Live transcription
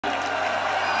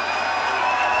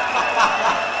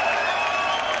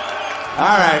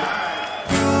All right.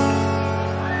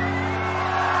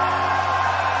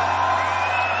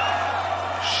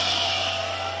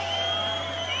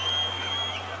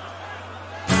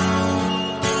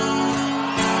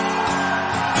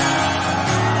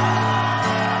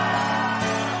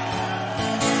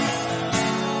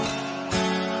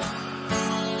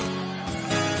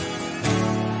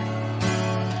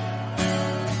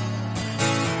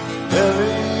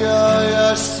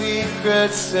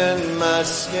 Secrets in my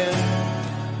skin.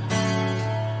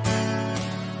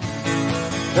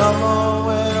 Come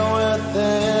away with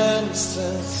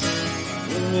innocence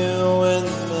when you're in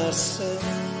my sin.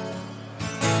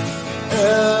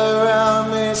 Around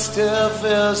me still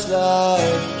feels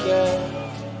like air.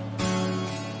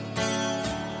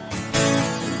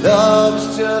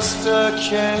 Love's just a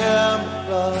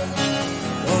camouflage,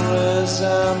 don't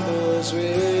resembles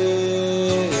real.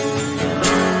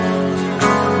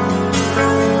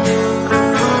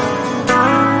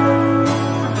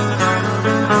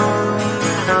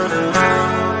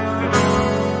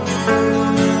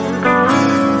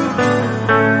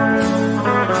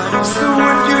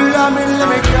 Let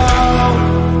me go.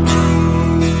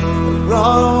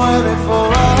 Run away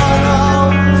before I know.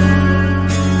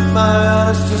 My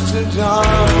heart is just a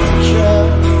dark care.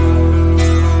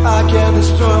 I can't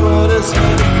destroy what is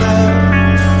hidden there.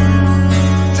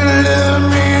 Deliver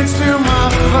me into my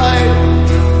fight.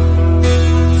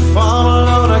 If I'm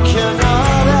alone, I cannot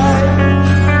hide.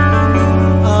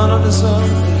 I don't deserve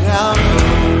to have you.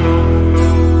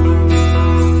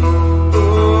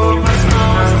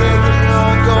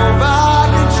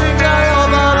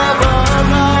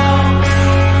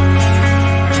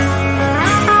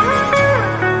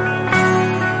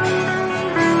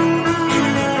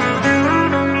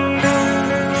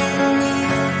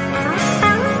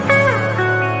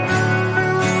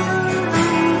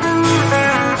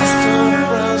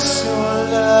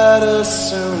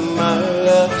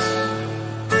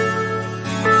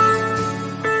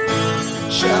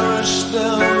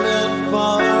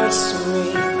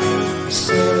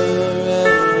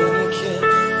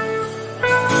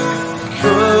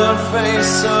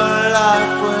 Face a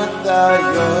life without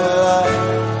your light.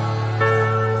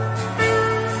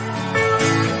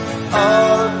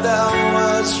 All of that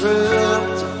was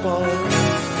ripped apart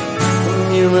when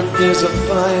you refuse to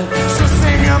find. So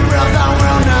sing your breath, I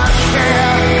will not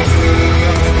care.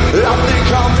 I think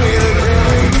I'll be the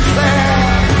really fair.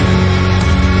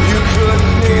 You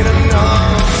couldn't need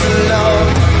enough to love.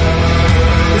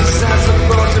 It's as a